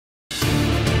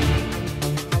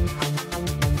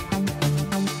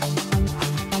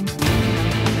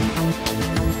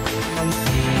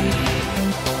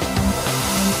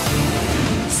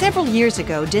years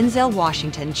ago, Denzel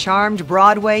Washington charmed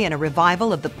Broadway in a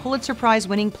revival of the Pulitzer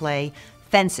Prize-winning play,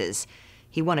 Fences.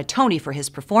 He won a Tony for his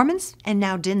performance, and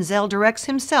now Denzel directs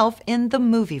himself in the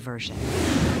movie version.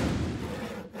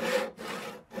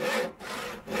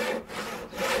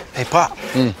 Hey, Pop.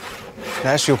 Can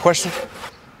I ask you a question?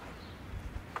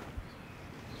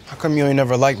 How come you ain't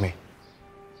never liked me?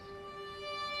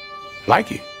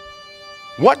 Like you?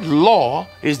 What law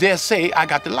is there say I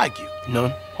got to like you?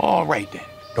 None. All right, then.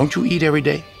 Don't you eat every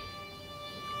day?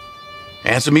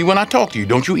 Answer me when I talk to you.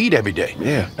 Don't you eat every day?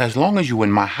 Yeah. As long as you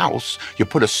in my house, you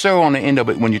put a sir on the end of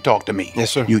it when you talk to me.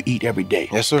 Yes, sir. You eat every day.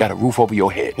 Yes, sir. Got a roof over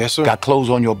your head. Yes, sir. Got clothes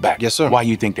on your back. Yes, sir. Why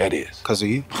you think that is? 'Cause of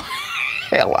you.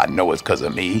 Hell, I know it's 'cause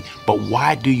of me. But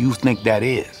why do you think that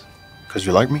is? 'Cause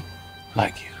you like me?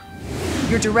 Like you.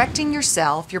 You're directing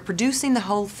yourself, you're producing the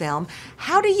whole film.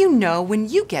 How do you know when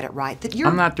you get it right that you're...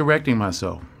 I'm not directing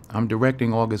myself. I'm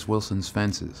directing August Wilson's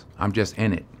Fences. I'm just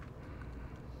in it.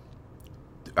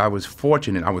 I was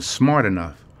fortunate, I was smart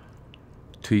enough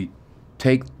to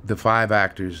take the 5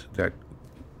 actors that,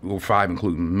 well, 5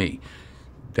 including me,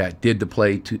 that did the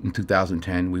play in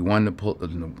 2010. We won the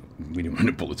we didn't win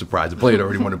the Pulitzer Prize. The play had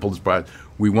already won the Pulitzer Prize.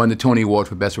 We won the Tony Award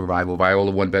for Best Revival. Viola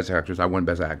won Best Actress. I won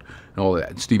Best Actor, and all of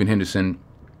that. Stephen Henderson,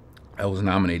 I was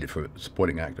nominated for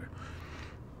Supporting Actor.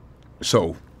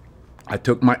 So, I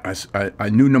took I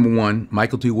knew #1,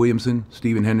 Michael T. Williamson,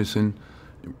 Stephen Henderson,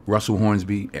 Russell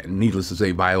Hornsby, and needless to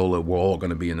say, Viola were all going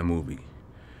to be in the movie.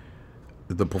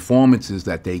 The performances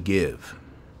that they give,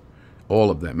 all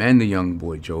of them, and the young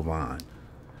boy Jovan,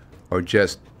 are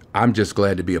just, I'm just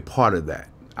glad to be a part of that.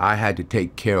 I had to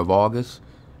take care of August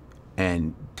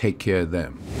and take care of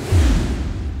them.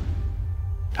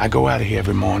 I go out of here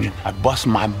every morning, I bust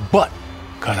my butt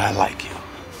 'cause I like you.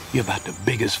 You're about the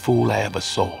biggest fool I ever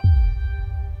saw.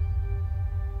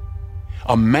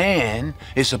 A man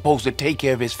is supposed to take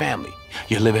care of his family.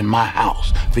 You live in my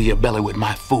house, fill your belly with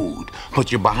my food,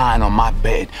 put your behind on my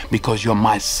bed because you're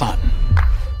my son.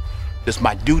 It's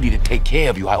my duty to take care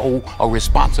of you. I owe a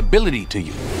responsibility to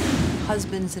you.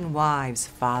 Husbands and wives,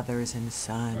 fathers and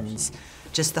sons,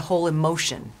 just the whole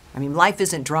emotion. I mean, life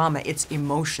isn't drama, it's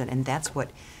emotion, and that's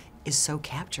what is so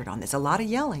captured on this. A lot of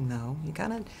yelling, though. You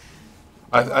gotta...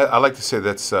 I like to say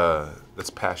that's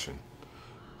passion.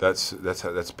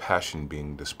 That's passion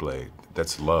being displayed.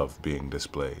 That's love being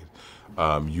displayed.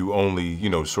 You only, you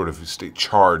know, sort of stay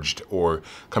charged or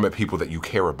come at people that you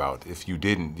care about. If you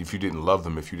didn't love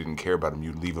them, if you didn't care about them,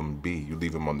 you leave them be. You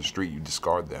leave them on the street. You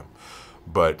discard them.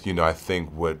 But you know, I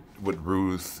think what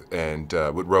Ruth and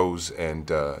what Rose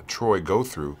and Troy go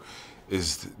through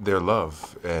is their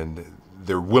love and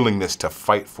their willingness to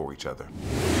fight for each other.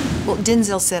 Well,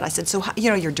 Denzel said, I said, so, you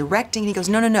know, you're directing? And he goes,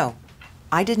 no, no, no.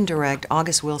 I didn't direct.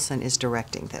 August Wilson is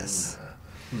directing this.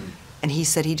 And he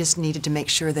said he just needed to make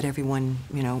sure that everyone,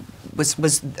 you know,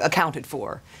 was accounted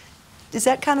for. Is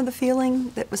that kind of the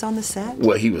feeling that was on the set?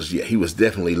 Well, he was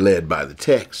definitely led by the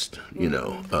text, you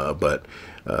know, but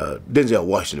Denzel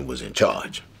Washington was in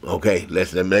charge. Okay,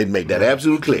 let's make that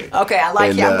absolutely clear. Okay, I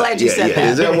like you. I'm glad you said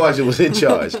that. Denzel Washington was in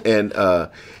charge, and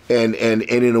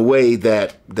in a way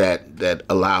that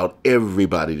allowed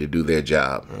everybody to do their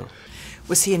job. Yeah.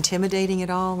 Was he intimidating at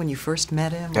all when you first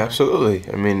met him? Absolutely.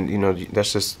 I mean, you know,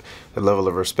 that's just the level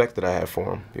of respect that I have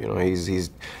for him. You know,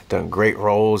 he's done great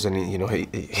roles, and you know,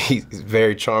 he's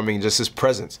very charming. Just his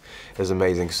presence is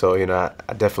amazing. So, you know,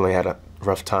 I definitely had a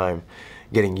rough time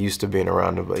getting used to being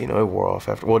around him, but you know, it wore off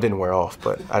after. Well, it didn't wear off,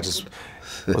 but I just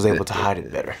was able to hide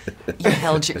it better. You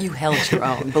held your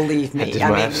own, believe me.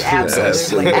 I mean,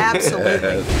 absolutely.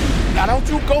 Absolutely. Now, don't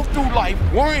you go through life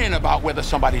worrying about whether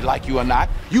somebody like you or not.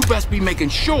 You best be making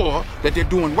sure that they're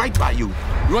doing right by you.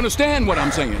 You understand what I'm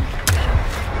saying?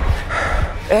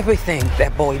 Everything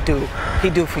that boy do, he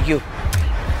do for you.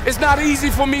 It's not easy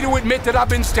for me to admit that I've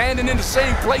been standing in the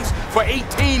same place for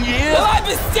 18 years. Well, I've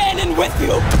been standing with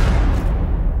you.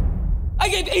 I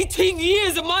gave 18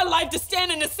 years of my life to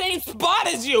stand in the same spot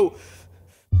as you.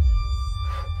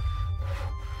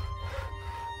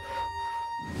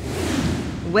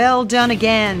 Well done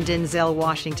again, Denzel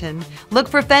Washington. Look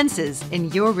for Fences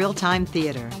in your real-time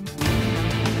theater.